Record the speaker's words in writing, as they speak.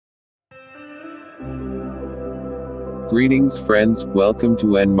Greetings friends, welcome to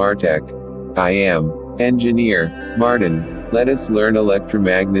Nmartech. I am Engineer Martin. Let us learn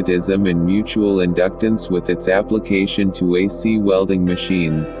electromagnetism and mutual inductance with its application to AC welding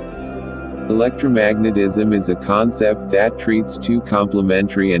machines. Electromagnetism is a concept that treats two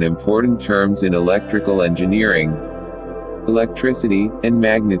complementary and important terms in electrical engineering: electricity and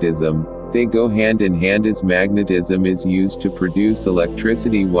magnetism. They go hand in hand, as magnetism is used to produce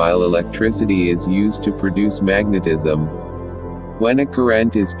electricity while electricity is used to produce magnetism. When a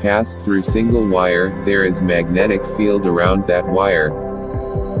current is passed through single wire, there is magnetic field around that wire.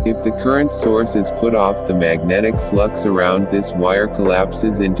 If the current source is put off, the magnetic flux around this wire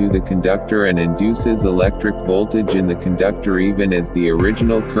collapses into the conductor and induces electric voltage in the conductor even as the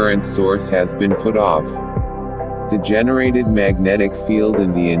original current source has been put off. The generated magnetic field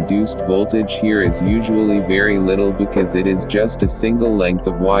in the induced voltage here is usually very little because it is just a single length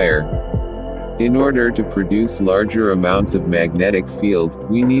of wire. In order to produce larger amounts of magnetic field,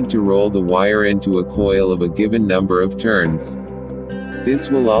 we need to roll the wire into a coil of a given number of turns. This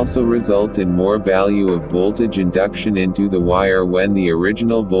will also result in more value of voltage induction into the wire when the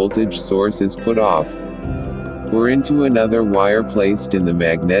original voltage source is put off, or into another wire placed in the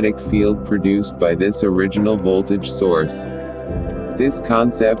magnetic field produced by this original voltage source. This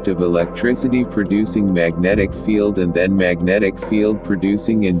concept of electricity producing magnetic field and then magnetic field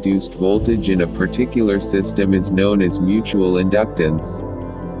producing induced voltage in a particular system is known as mutual inductance.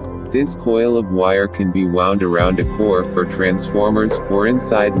 This coil of wire can be wound around a core for transformers, or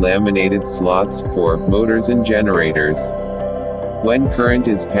inside laminated slots for motors and generators. When current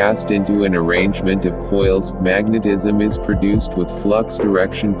is passed into an arrangement of coils, magnetism is produced with flux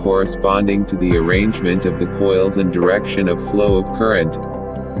direction corresponding to the arrangement of the coils and direction of flow of current.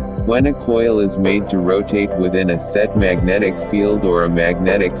 When a coil is made to rotate within a set magnetic field, or a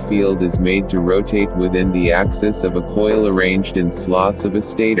magnetic field is made to rotate within the axis of a coil arranged in slots of a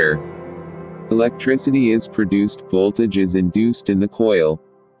stator, electricity is produced, voltage is induced in the coil.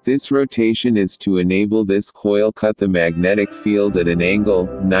 This rotation is to enable this coil cut the magnetic field at an angle,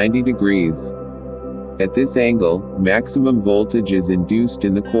 90 degrees. At this angle, maximum voltage is induced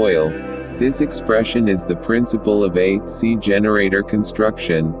in the coil. This expression is the principle of AC generator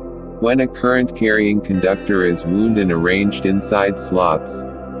construction. When a current-carrying conductor is wound and arranged inside slots,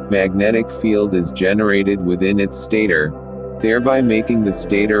 magnetic field is generated within its stator, thereby making the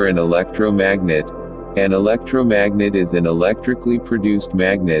stator an electromagnet. An electromagnet is an electrically produced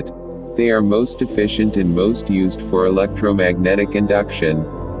magnet. They are most efficient and most used for electromagnetic induction.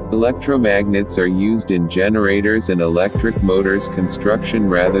 Electromagnets are used in generators and electric motors construction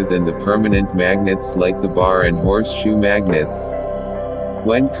rather than the permanent magnets like the bar and horseshoe magnets.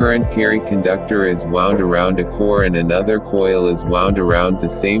 When current-carry conductor is wound around a core and another coil is wound around the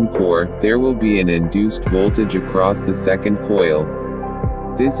same core, there will be an induced voltage across the second coil.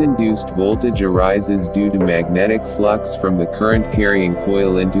 This induced voltage arises due to magnetic flux from the current-carrying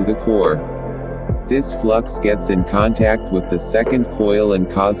coil into the core. This flux gets in contact with the second coil and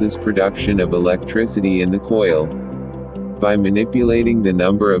causes production of electricity in the coil. By manipulating the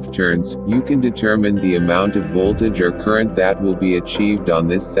number of turns, you can determine the amount of voltage or current that will be achieved on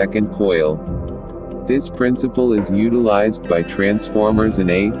this second coil. This principle is utilized by transformers and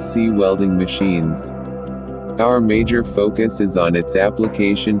AC welding machines. Our major focus is on its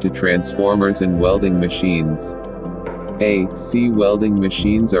application to transformers and welding machines. AC welding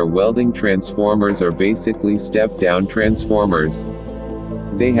machines or welding transformers are basically step-down transformers.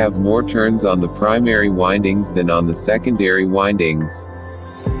 They have more turns on the primary windings than on the secondary windings.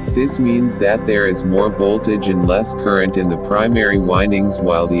 This means that there is more voltage and less current in the primary windings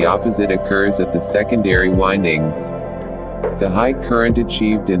while the opposite occurs at the secondary windings. The high current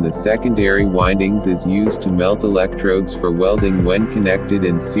achieved in the secondary windings is used to melt electrodes for welding when connected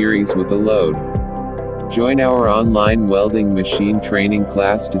in series with a load. Join our online welding machine training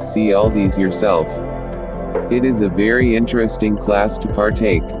class to see all these yourself. It is a very interesting class to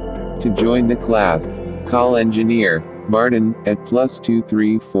partake. To join the class, call Engineer Martin at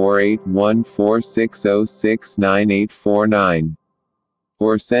 +234 81460699849.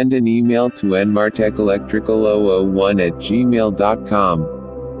 Or send an email to nmartechelectrical001@gmail.com.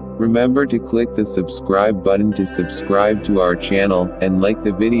 Remember to click the subscribe button to subscribe to our channel, and like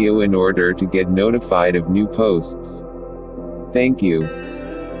the video in order to get notified of new posts. Thank you.